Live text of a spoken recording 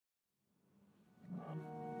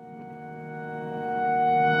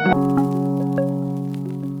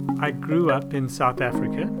I grew up in South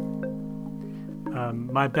Africa.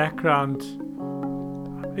 My background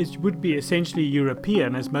would be essentially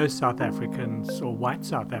European, as most South Africans or white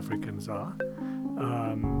South Africans are.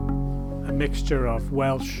 A mixture of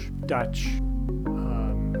Welsh, Dutch,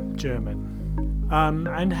 German,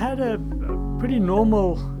 and had a pretty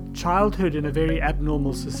normal childhood in a very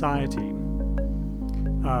abnormal society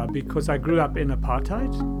because I grew up in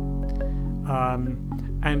apartheid.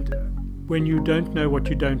 And when you don't know what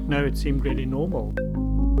you don't know, it seemed really normal.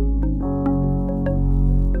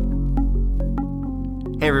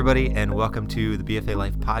 Hey everybody, and welcome to the BFA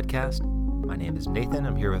Life podcast. My name is Nathan.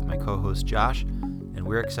 I'm here with my co-host Josh, and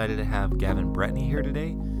we're excited to have Gavin Bretney here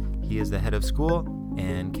today. He is the head of school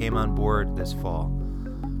and came on board this fall.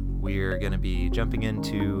 We're going to be jumping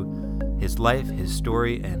into his life, his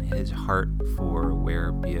story, and his heart for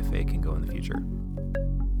where BFA can go in the future.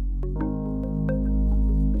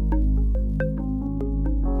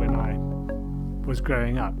 When I was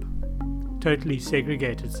growing up, totally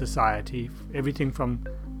segregated society, everything from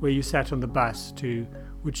where you sat on the bus to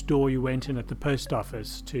which door you went in at the post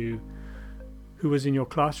office to who was in your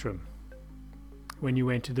classroom, when you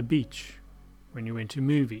went to the beach, when you went to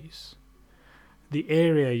movies, the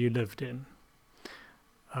area you lived in,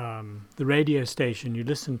 the radio station you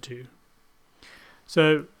listened to.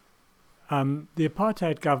 So the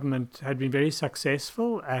apartheid government had been very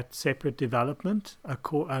successful at separate development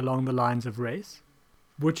along the lines of race,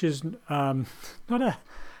 which is not a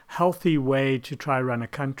healthy way to try run a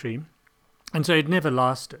country. And so it never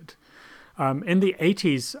lasted. In the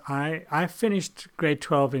 80s, I finished grade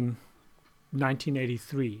 12 in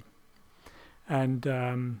 1983.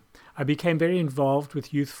 And I became very involved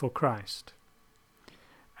with Youth for Christ.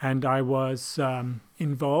 And I was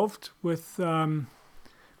involved with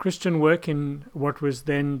Christian work in what was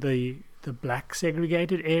then the black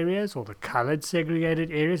segregated areas or the colored segregated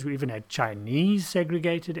areas. We even had Chinese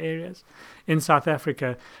segregated areas in South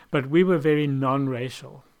Africa, but we were very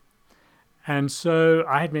non-racial. And so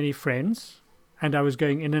I had many friends, and I was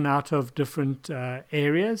going in and out of different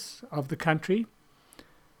areas of the country.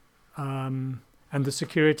 And the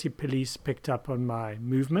security police picked up on my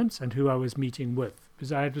movements and who I was meeting with.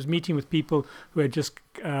 Because I was meeting with people who had just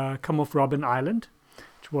come off Robben Island,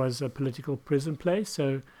 which was a political prison place.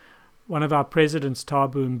 So one of our presidents,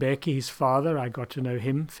 Thabo Mbeki, his father, I got to know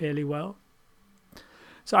him fairly well.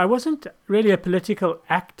 So I wasn't really a political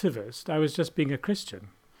activist. I was just being a Christian.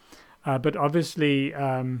 But obviously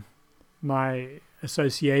my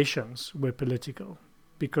associations were political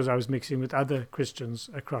because I was mixing with other Christians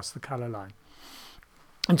across the color line.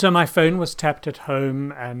 And so my phone was tapped at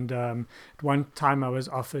home, and at one time I was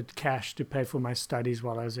offered cash to pay for my studies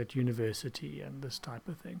while I was at university and this type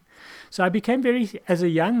of thing. So I became as a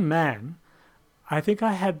young man, I think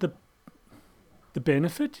I had the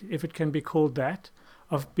benefit, if it can be called that,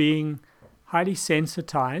 of being highly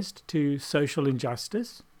sensitized to social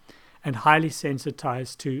injustice and highly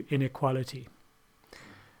sensitized to inequality.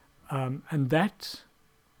 And that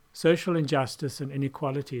social injustice and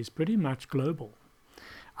inequality is pretty much global.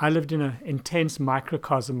 I lived in an intense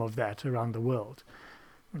microcosm of that around the world.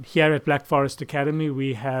 Here at Black Forest Academy,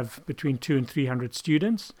 we have between 200 and 300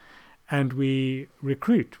 students, and we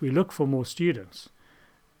recruit. We look for more students.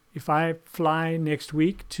 If I fly next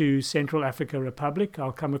week to Central Africa Republic,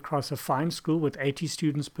 I'll come across a fine school with 80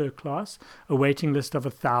 students per class, a waiting list of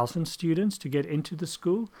 1,000 students to get into the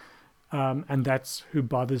school, and that's who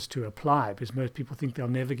bothers to apply, because most people think they'll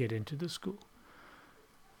never get into the school.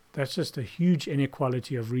 That's just a huge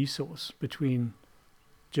inequality of resource between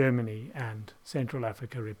Germany and Central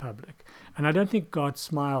Africa Republic. And I don't think God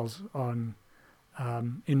smiles on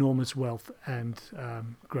enormous wealth and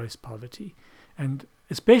gross poverty, and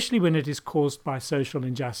especially when it is caused by social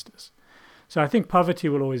injustice. So I think poverty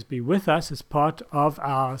will always be with us as part of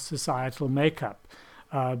our societal makeup.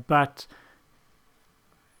 But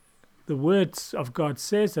the words of God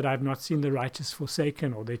says that I have not seen the righteous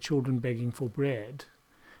forsaken or their children begging for bread.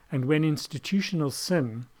 And when institutional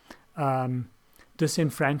sin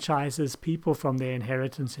disenfranchises people from their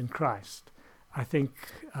inheritance in Christ, I think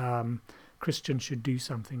Christians should do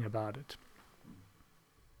something about it.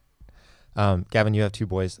 Gavin, you have two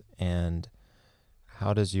boys, and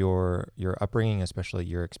how does your upbringing, especially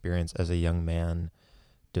your experience as a young man,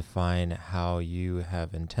 define how you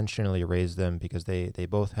have intentionally raised them? Because they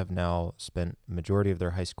both have now spent majority of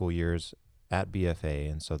their high school years at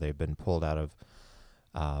BFA, and so they've been pulled out of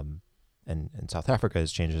and South Africa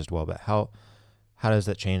has changed as well, but how does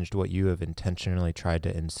that change what you have intentionally tried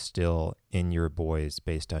to instill in your boys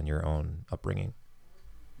based on your own upbringing?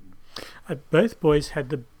 both boys had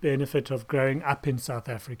the benefit of growing up in South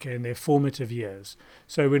Africa in their formative years.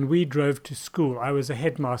 So when we drove to school, I was a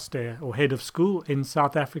headmaster or head of school in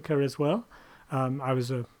South Africa as well. I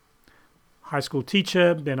was a high school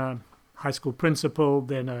teacher, then a high school principal,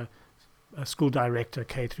 then a school director,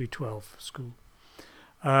 K through 12 school.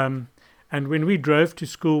 And when we drove to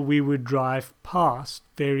school, we would drive past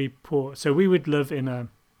very poor. So we would live in a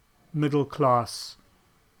middle class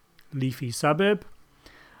leafy suburb,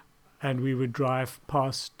 and we would drive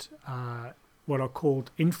past what are called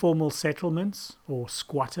informal settlements or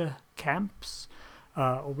squatter camps,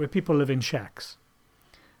 where people live in shacks,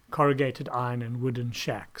 corrugated iron and wooden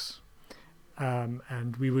shacks.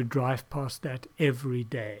 And we would drive past that every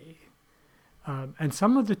day. And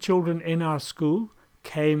some of the children in our school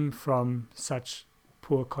came from such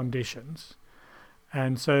poor conditions.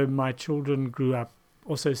 And so my children grew up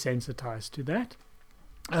also sensitized to that.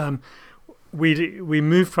 We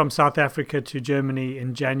moved from South Africa to Germany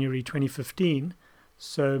in January 2015.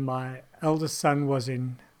 So my eldest son was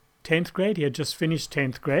in 10th grade. He had just finished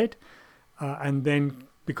 10th grade. And then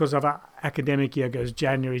because of our academic year goes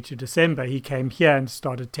January to December, he came here and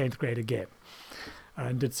started 10th grade again.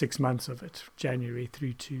 And did 6 months of it, January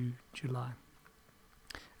through to July.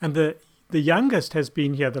 And the youngest has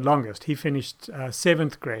been here the longest. He finished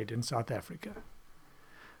 7th grade in South Africa.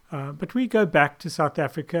 But we go back to South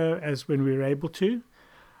Africa as when we were able to.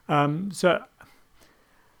 So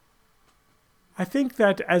I think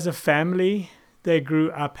that as a family, they grew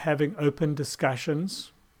up having open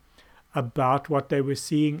discussions about what they were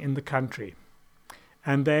seeing in the country.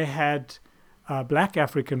 And they had black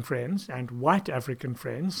African friends and white African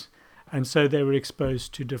friends, and so they were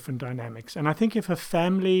exposed to different dynamics. And I think if a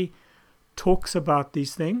family talks about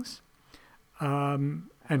these things,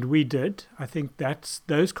 and we did, I think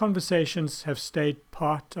those conversations have stayed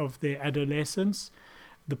part of their adolescence.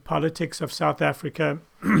 The politics of South Africa,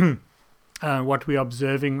 what we're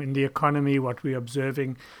observing in the economy, what we're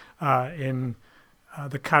observing in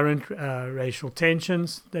the current racial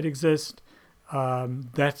tensions that exist,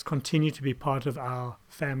 that's continued to be part of our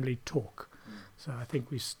family talk. So I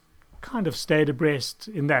think we kind of stayed abreast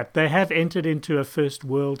in that. They have entered into a first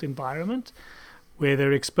world environment where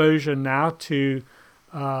their exposure now to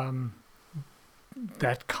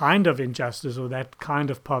that kind of injustice or that kind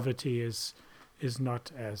of poverty is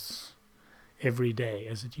not as everyday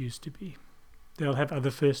as it used to be. They'll have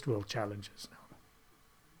other first world challenges now.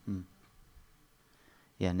 Mm.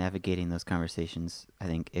 Yeah, navigating those conversations, I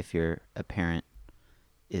think if you're a parent,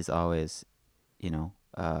 is always,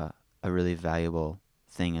 a really valuable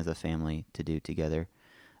thing as a family to do together.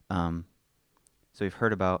 So we've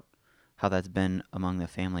heard about how that's been among the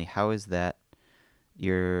family. How is that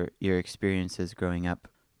your experiences growing up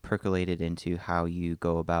percolated into how you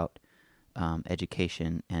go about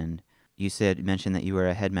education? And you mentioned that you were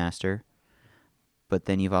a headmaster, but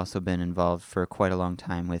then you've also been involved for quite a long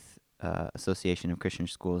time with Association of Christian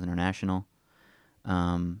Schools International,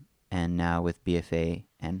 and now with BFA.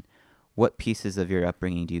 And what pieces of your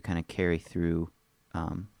upbringing do you kind of carry through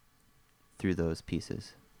those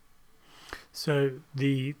pieces? So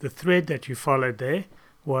the thread that you followed there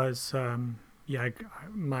was,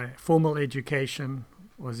 my formal education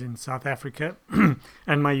was in South Africa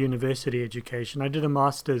and my university education. I did a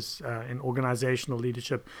master's in organizational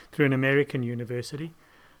leadership through an American university,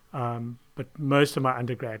 but most of my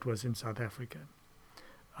undergrad was in South Africa.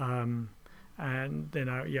 And then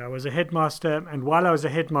I was a headmaster, and while I was a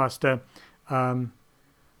headmaster, I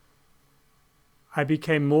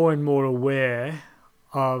became more and more aware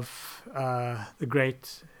of the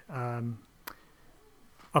great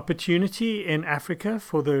opportunity in Africa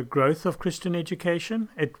for the growth of Christian education.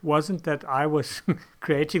 It wasn't that I was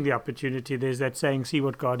creating the opportunity. There's that saying, see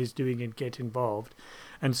what God is doing and get involved.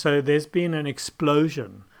 And so there's been an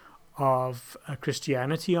explosion of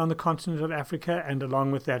Christianity on the continent of Africa, and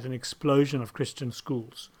along with that, an explosion of Christian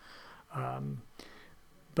schools.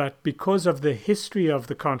 But because of the history of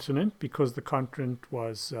the continent, because the continent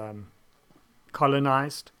was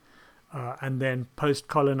colonized, and then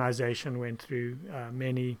post-colonization went through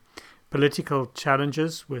many political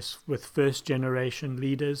challenges with first-generation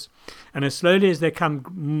leaders. And as slowly as they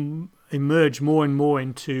emerge more and more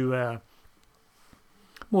into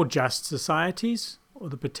more just societies, or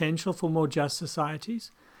the potential for more just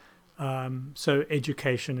societies, so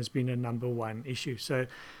education has been a number one issue. So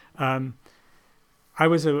I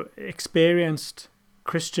was an experienced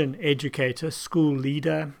Christian educator, school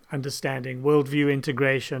leader, understanding worldview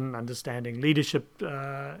integration, understanding leadership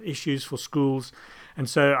issues for schools. And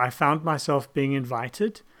so I found myself being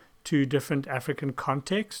invited to different African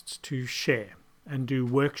contexts to share and do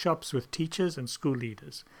workshops with teachers and school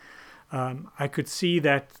leaders. I could see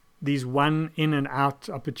that these one in and out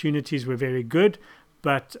opportunities were very good,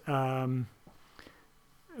 but and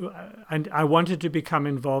I wanted to become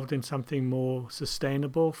involved in something more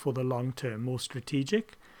sustainable for the long term, more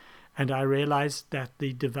strategic. And I realized that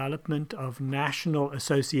the development of national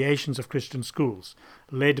associations of Christian schools,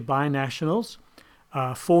 led by nationals,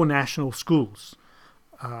 for national schools,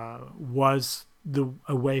 was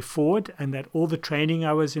a way forward, and that all the training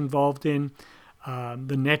I was involved in,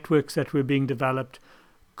 the networks that were being developed,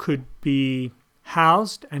 could be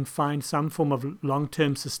housed and find some form of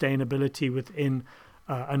long-term sustainability within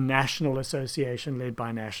a national association led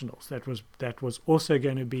by nationals. That was also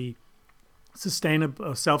going to be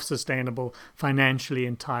sustainable, self-sustainable financially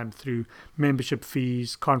in time through membership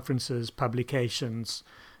fees, conferences, publications,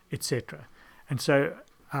 etc. And so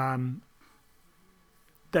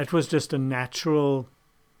that was just a natural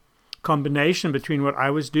combination between what I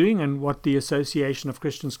was doing and what the Association of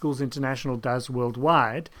Christian Schools International does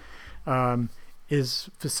worldwide, is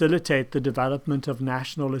facilitate the development of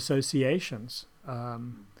national associations,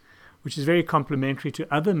 which is very complementary to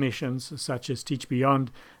other missions such as Teach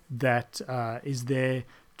Beyond, that is there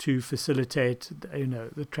to facilitate,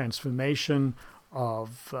 the transformation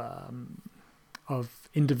of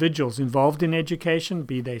individuals involved in education,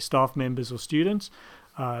 be they staff members or students.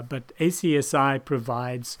 But ACSI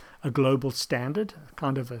provides a global standard,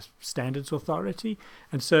 kind of a standards authority.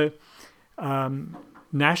 And so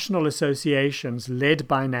national associations led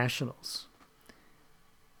by nationals,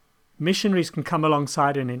 missionaries can come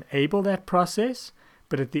alongside and enable that process,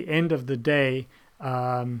 but at the end of the day,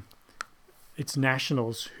 it's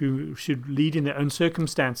nationals who should lead in their own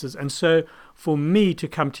circumstances. And so for me, to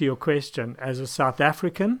come to your question, as a South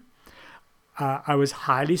African, I was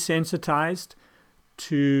highly sensitized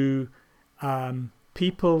to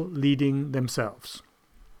people leading themselves,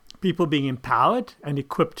 people being empowered and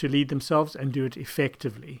equipped to lead themselves and do it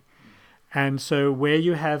effectively. And so where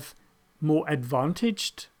you have more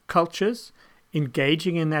advantaged cultures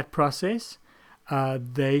engaging in that process,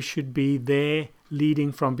 they should be there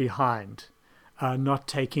leading from behind, not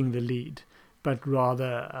taking the lead, but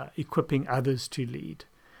rather equipping others to lead.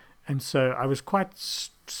 And so I was quite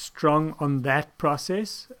strong on that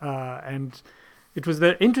process, and it was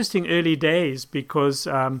the interesting early days because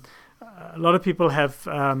a lot of people have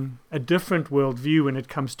a different worldview when it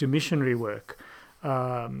comes to missionary work.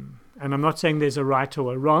 And I'm not saying there's a right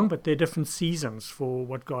or a wrong, but there are different seasons for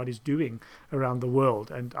what God is doing around the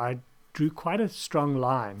world. And I drew quite a strong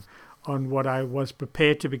line on what I was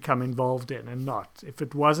prepared to become involved in and not. If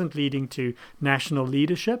it wasn't leading to national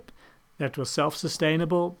leadership that was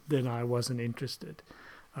self-sustainable, then I wasn't interested.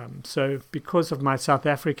 So because of my South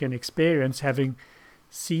African experience,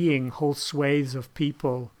 seeing whole swathes of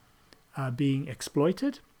people being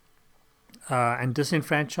exploited and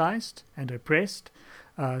disenfranchised and oppressed,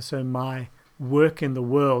 so my work in the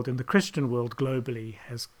world, in the Christian world globally,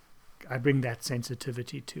 I bring that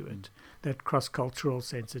sensitivity to it, that cross-cultural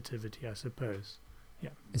sensitivity, I suppose. Yeah,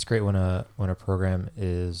 it's great when a program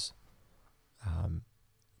is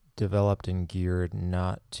developed and geared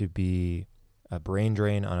not to be a brain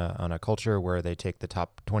drain on a culture where they take the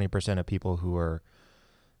top 20% of people who are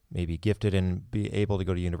maybe gifted and be able to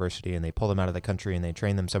go to university, and they pull them out of the country and they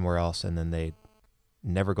train them somewhere else, and then they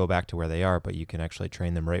never go back to where they are, but you can actually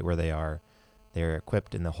train them right where they are. They're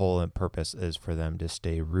equipped, and the whole purpose is for them to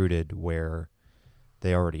stay rooted where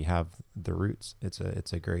they already have the roots. It's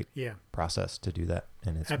a great process to do that,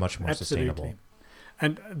 and it's much more sustainable.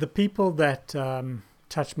 And the people that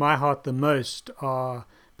touch my heart the most are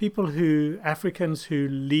Africans who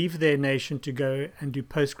leave their nation to go and do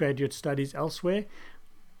postgraduate studies elsewhere,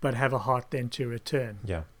 but have a heart then to return.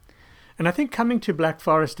 Yeah. And I think coming to Black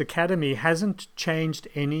Forest Academy hasn't changed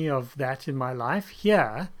any of that in my life.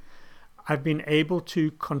 Here, I've been able to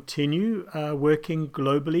continue working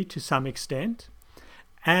globally to some extent,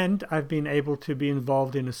 and I've been able to be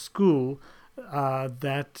involved in a school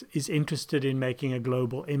that is interested in making a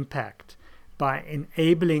global impact by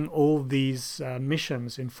enabling all these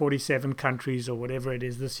missions in 47 countries or whatever it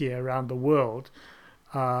is this year around the world.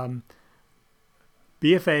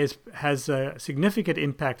 BFA has a significant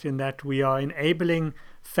impact in that we are enabling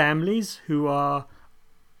families who are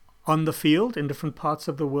on the field in different parts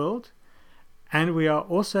of the world, and we are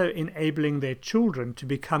also enabling their children to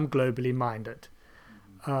become globally minded.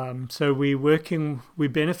 So we're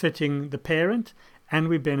benefiting the parent and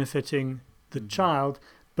we're benefiting the child,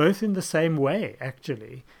 both in the same way,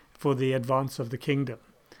 actually, for the advance of the kingdom.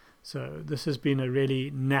 So this has been a really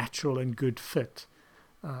natural and good fit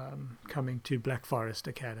coming to Black Forest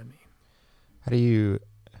Academy. How do you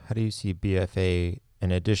see BFA,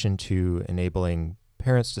 in addition to enabling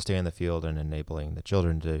parents to stay in the field and enabling the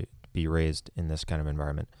children to be raised in this kind of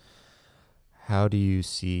environment. How do you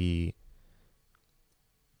see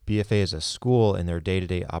BFA as a school in their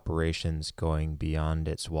day-to-day operations going beyond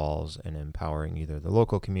its walls and empowering either the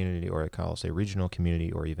local community, or I'll say regional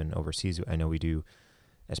community, or even overseas? I know we do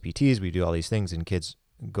SPTs, we do all these things, and kids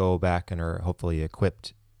go back and are hopefully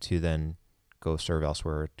equipped to then go serve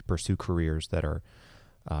elsewhere, to pursue careers that are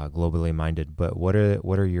globally minded. But what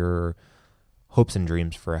are your hopes and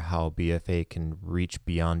dreams for how BFA can reach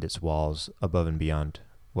beyond its walls, above and beyond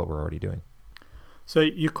what we're already doing? So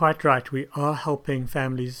you're quite right. We are helping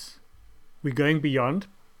families. We're going beyond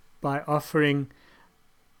by offering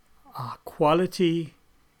quality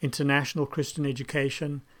international Christian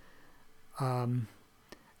education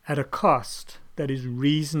at a cost that is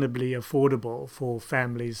reasonably affordable for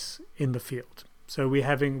families in the field. So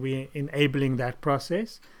we're enabling that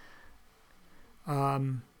process.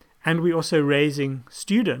 And we're also raising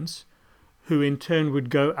students who in turn would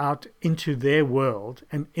go out into their world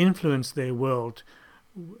and influence their world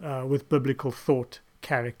with biblical thought,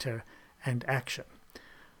 character, and action.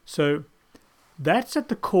 So that's at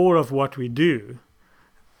the core of what we do.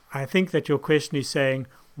 I think that your question is saying,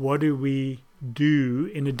 what do we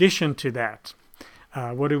do in addition to that?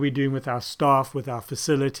 What are we doing with our staff, with our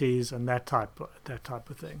facilities, and that type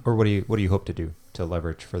of thing? Or what do you hope to do to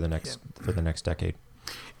leverage for the next decade?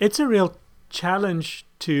 It's a real challenge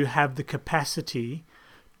to have the capacity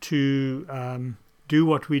to do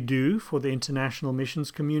what we do for the international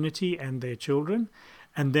missions community and their children,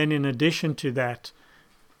 and then in addition to that,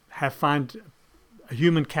 find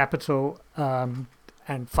human capital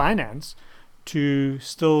and finance to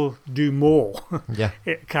still do more. Yeah.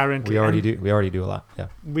 Currently, we already do a lot. Yeah,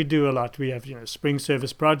 we do a lot. We have spring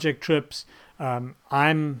service project trips.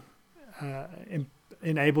 I'm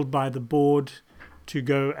enabled by the board to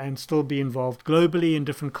go and still be involved globally in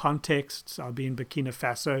different contexts. I'll be in Burkina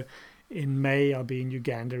Faso in May. I'll be in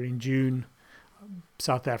Uganda in June,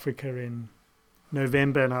 South Africa in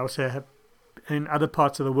November, and I also have in other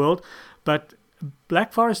parts of the world. But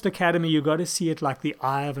Black Forest Academy, you got to see it like the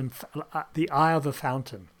eye of a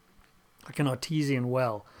fountain, like an artesian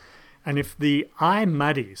well. And if the eye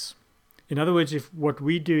muddies, in other words, if what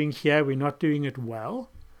we're doing here, we're not doing it well,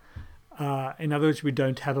 in other words, we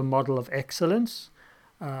don't have a model of excellence,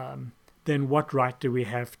 then what right do we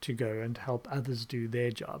have to go and help others do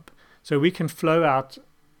their job? So we can flow out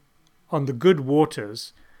on the good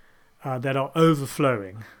waters that are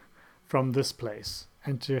overflowing from this place.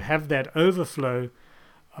 And to have that overflow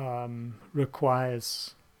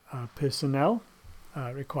requires personnel,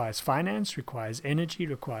 requires finance, requires energy,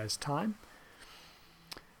 requires time.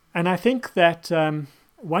 And I think that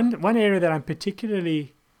one area that I'm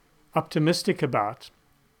particularly optimistic about,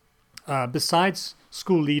 besides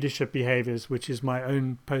school leadership behaviors, which is my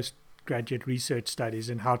own postgraduate research studies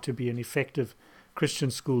in how to be an effective Christian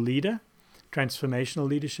school leader, transformational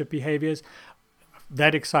leadership behaviors,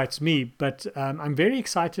 that excites me. But I'm very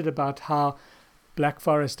excited about how Black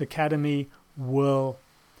Forest Academy will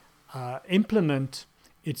implement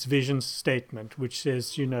its vision statement, which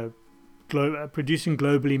says, producing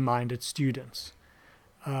globally minded students.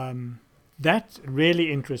 That really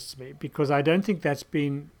interests me because I don't think that's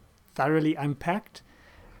been thoroughly unpacked,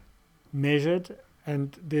 measured,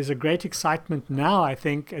 and there's a great excitement now, I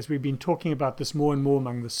think, as we've been talking about this more and more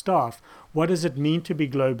among the staff. What does it mean to be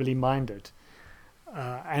globally minded?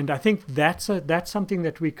 And I think that's something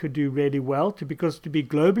that we could do really well, because to be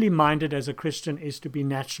globally minded as a Christian is to be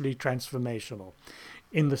naturally transformational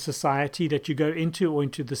in the society that you go into or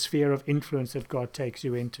into the sphere of influence that God takes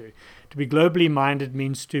you into. To be globally minded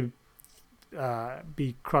means to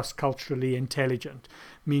be cross-culturally intelligent,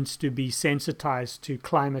 means to be sensitized to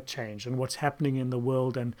climate change and what's happening in the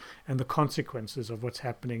world and the consequences of what's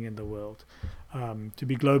happening in the world. To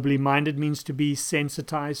be globally minded means to be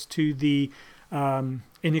sensitized to the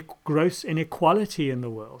gross inequality in the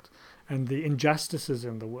world and the injustices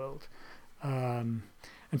in the world. And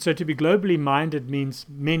so to be globally minded means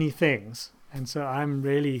many things. And so I'm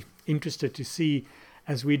really interested to see,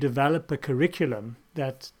 as we develop a curriculum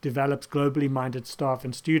that develops globally minded staff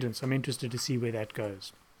and students, I'm interested to see where that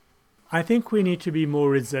goes. I think we need to be more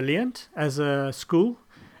resilient as a school.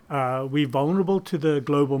 We're vulnerable to the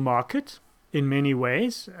global market in many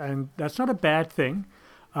ways, and that's not a bad thing.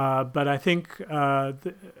 But I think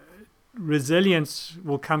the resilience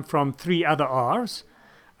will come from 3 other R's: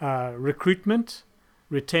 recruitment,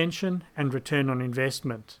 retention, and return on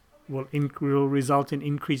investment will result in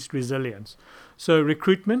increased resilience. So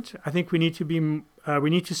recruitment, I think we need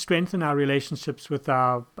to strengthen our relationships with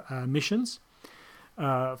our missions,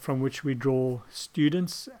 from which we draw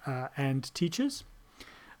students and teachers.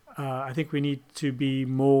 I think we need to be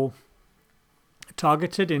more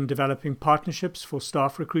targeted in developing partnerships for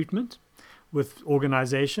staff recruitment with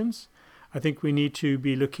organizations. I think we need to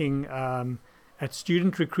be looking at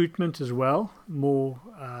student recruitment as well, more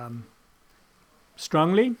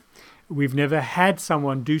strongly. We've never had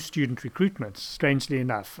someone do student recruitment, strangely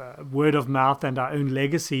enough. Word of mouth and our own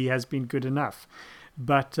legacy has been good enough.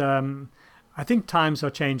 But I think times are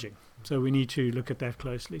changing, so we need to look at that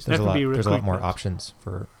closely. So there's a lot more options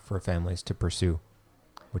for families to pursue,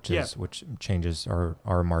 which changes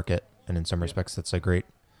our market. And in some respects, that's a great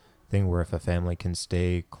thing where if a family can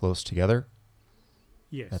stay close together,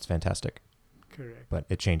 yes, that's fantastic. Correct. But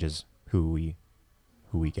it changes who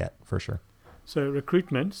we get, for sure. So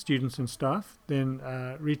recruitment, students and staff, then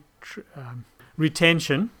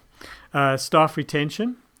retention, staff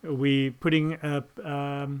retention. We're putting a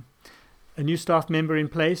new staff member in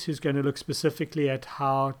place who's going to look specifically at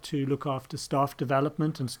how to look after staff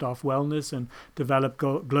development and staff wellness and develop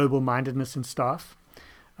global mindedness in staff.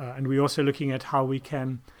 And we're also looking at how we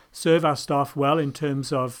can serve our staff well in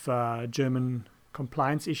terms of German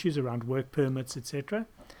compliance issues around work permits, etc.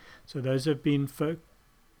 So those have been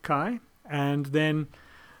foci. And then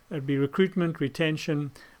there'd be recruitment,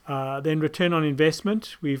 retention, then return on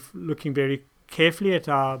investment. We're looking very carefully at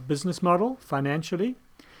our business model financially.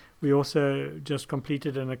 We also just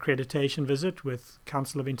completed an accreditation visit with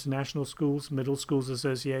Council of International Schools, Middle Schools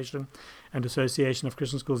Association, and Association of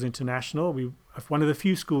Christian Schools International. We are one of the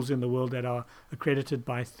few schools in the world that are accredited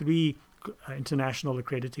by 3 international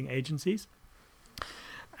accrediting agencies.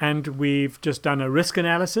 And we've just done a risk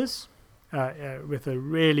analysis with a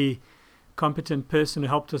really competent person who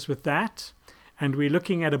helped us with that. And we're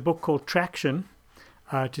looking at a book called Traction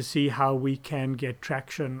to see how we can get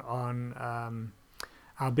traction on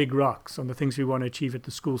our big rocks, on the things we want to achieve at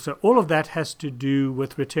the school. So all of that has to do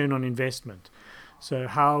with return on investment. So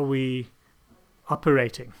how are we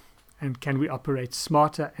operating, and can we operate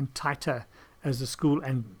smarter and tighter as a school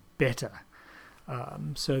and better?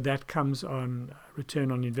 So that comes on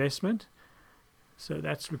return on investment. So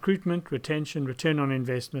that's recruitment, retention, return on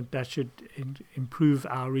investment. That should improve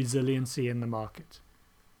our resiliency in the market.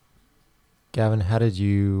 Gavin, how did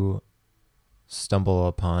you stumble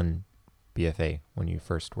upon BFA when you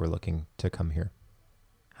first were looking to come here?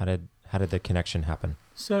 How did the connection happen?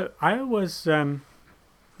 So I was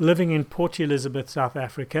living in Port Elizabeth, South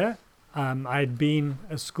Africa. I'd been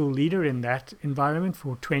a school leader in that environment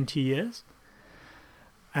for 20 years.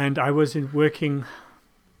 And I was working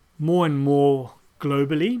more and more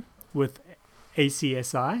globally with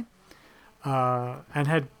ACSI and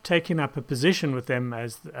had taken up a position with them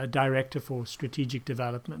as a director for strategic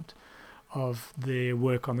development of their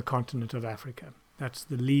work on the continent of Africa. That's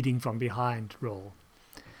the leading from behind role.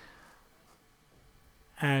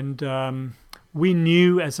 And we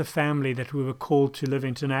knew as a family that we were called to live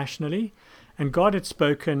internationally, and God had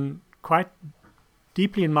spoken quite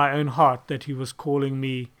deeply in my own heart that he was calling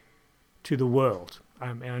me to the world.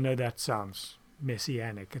 And I know that sounds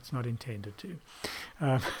messianic. It's not intended to.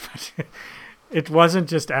 But it wasn't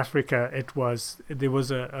just Africa. There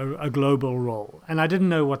was a global role, and I didn't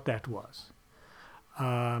know what that was.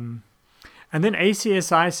 And then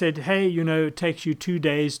ACSI said, hey, it takes you 2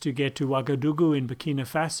 days to get to Ouagadougou in Burkina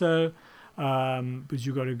Faso, because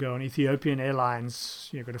you've got to go on Ethiopian Airlines.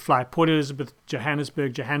 You've got to fly Port Elizabeth,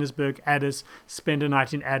 Johannesburg, Addis, spend a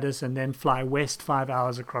night in Addis, and then fly west 5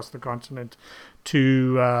 hours across the continent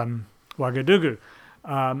to Ouagadougou.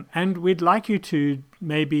 And we'd like you to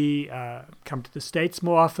maybe come to the States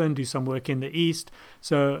more often, do some work in the East.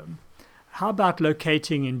 So how about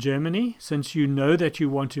locating in Germany, since you know that you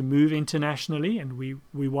want to move internationally, and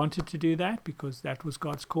we wanted to do that because that was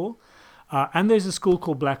God's call. And there's a school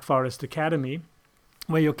called Black Forest Academy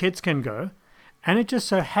where your kids can go. And it just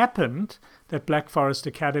so happened that Black Forest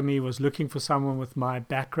Academy was looking for someone with my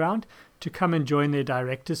background to come and join their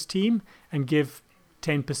directors team and give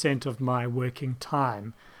 10% of my working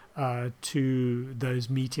time to those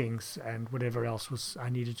meetings and whatever else I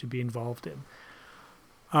needed to be involved in.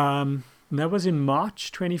 And that was in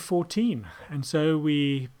March 2014. And so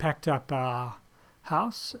we packed up our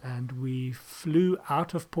house and we flew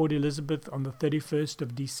out of Port Elizabeth on the 31st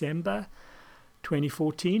of December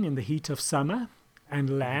 2014 in the heat of summer,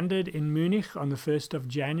 and landed in Munich on the 1st of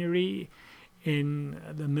January in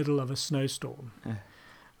the middle of a snowstorm.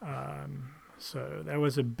 So that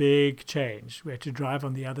was a big change. We had to drive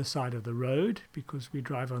on the other side of the road because we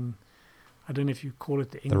drive on, I don't know if you call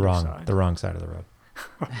it the English side. The wrong side of the road.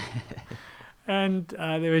 And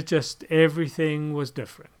there was just, everything was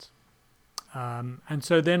different. And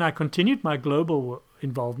so then I continued my global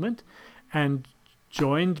involvement and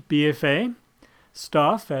joined BFA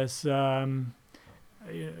staff as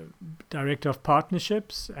director of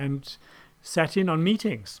partnerships, and sat in on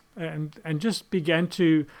meetings and just began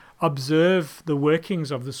to observe the workings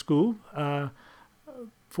of the school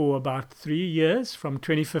for about 3 years, from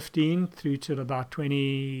 2015 through to about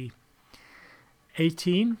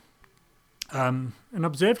 2018, and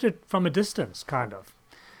observed it from a distance, kind of.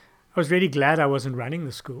 I was really glad I wasn't running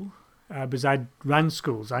the school, because I'd run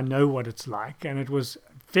schools. I know what it's like, and it was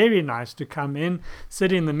very nice to come in,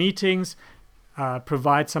 sit in the meetings,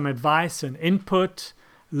 provide some advice and input,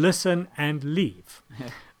 listen, and leave.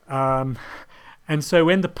 And so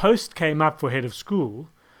when the post came up for head of school,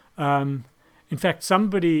 in fact,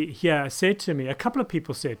 somebody here said to me, a couple of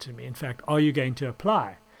people said to me, in fact, "Are you going to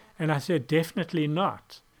apply?" And I said, "Definitely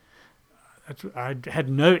not." I had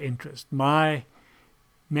no interest.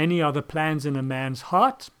 Many are the plans in a man's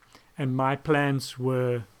heart, and my plans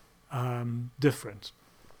were different.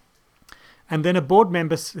 And then a board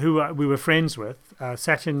member who we were friends with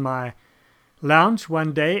sat in my lounge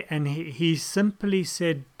one day, and he simply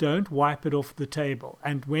said, "Don't wipe it off the table."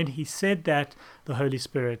 And when he said that, the Holy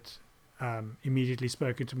Spirit immediately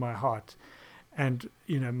spoke into my heart. And,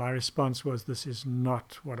 my response was, this is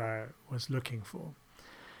not what I was looking for.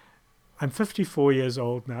 I'm 54 years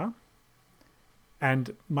old now,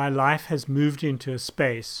 and my life has moved into a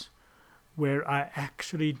space where I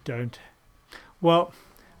actually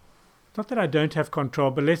not that I don't have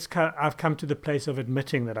control, but I've come to the place of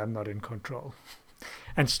admitting that I'm not in control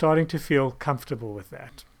and starting to feel comfortable with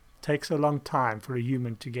that. It takes a long time for a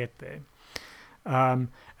human to get there.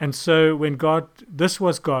 And so this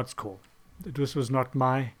was God's call. This was not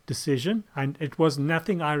my decision, and it was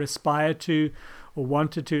nothing I aspired to or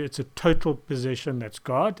wanted to. It's a total position that's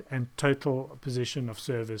God, and total position of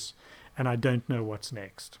service, and I don't know what's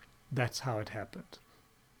next. That's how it happened.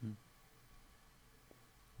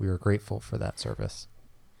 We were grateful for that service.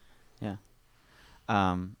 Yeah.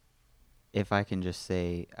 If I can just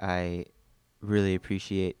say, I really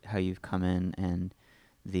appreciate how you've come in and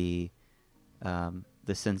the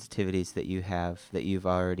sensitivities that you have, that you've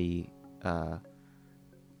already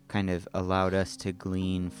kind of allowed us to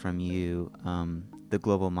glean from you, the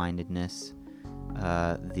global mindedness,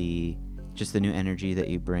 just the new energy that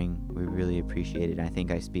you bring. We really appreciate it. I think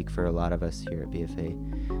I speak for a lot of us here at BFA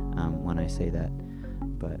when I say that.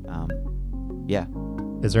 But yeah.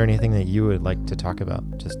 Is there anything that you would like to talk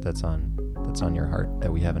about, just that's on your heart,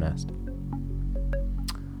 that we haven't asked?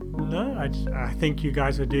 No, I think you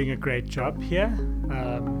guys are doing a great job here.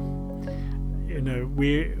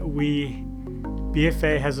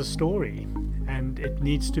 BFA has a story, and it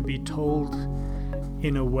needs to be told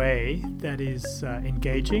in a way that is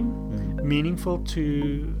engaging, meaningful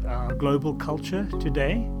to our global culture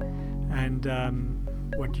today. And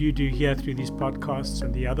what you do here through these podcasts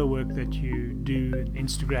and the other work that you do in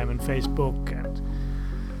Instagram and Facebook and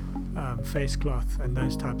Facecloth and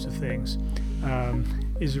those types of things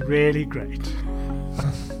is really great.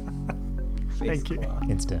 Thank you.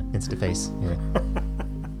 Insta face. Yeah.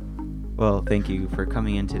 Well, thank you for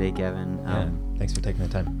coming in today, Gavin. Thanks for taking the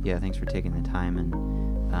time. Yeah, thanks for taking the time and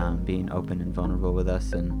being open and vulnerable with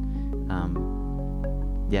us. And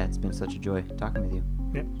it's been such a joy talking with you.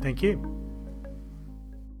 Yeah, thank you.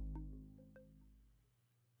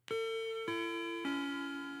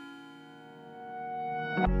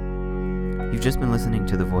 You've just been listening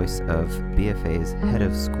to the voice of BFA's head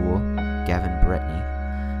of school, Gavin Bretney.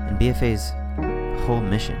 And BFA's whole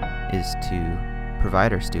mission is to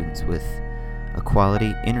provide our students with a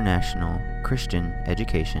quality international Christian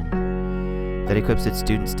education that equips its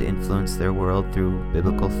students to influence their world through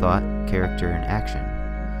biblical thought, character, and action.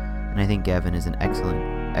 And I think Gavin is an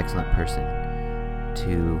excellent person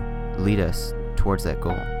to lead us towards that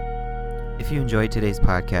goal. If you enjoyed today's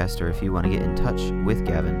podcast, or if you want to get in touch with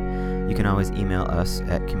Gavin, you can always email us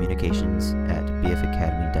at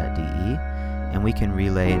communications@bfacademy.de, and we can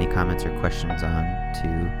relay any comments or questions on to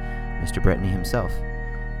Mr. Bretney himself.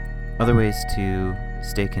 Other ways to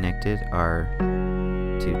stay connected are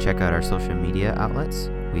to check out our social media outlets.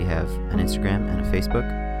 We have an Instagram and a Facebook.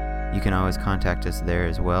 You can always contact us there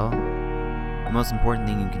as well. The most important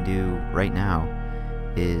thing you can do right now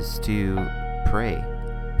is to pray.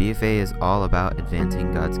 BFA is all about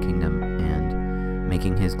advancing God's kingdom and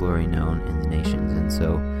making His glory known in the nations. And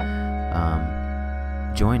so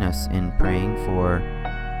join us in praying for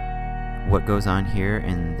what goes on here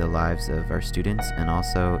in the lives of our students and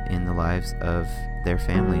also in the lives of their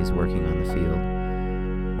families working on the field.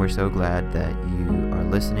 We're so glad that you are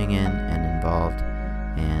listening in and involved,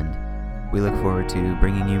 and we look forward to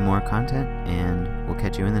bringing you more content, and we'll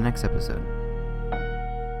catch you in the next episode.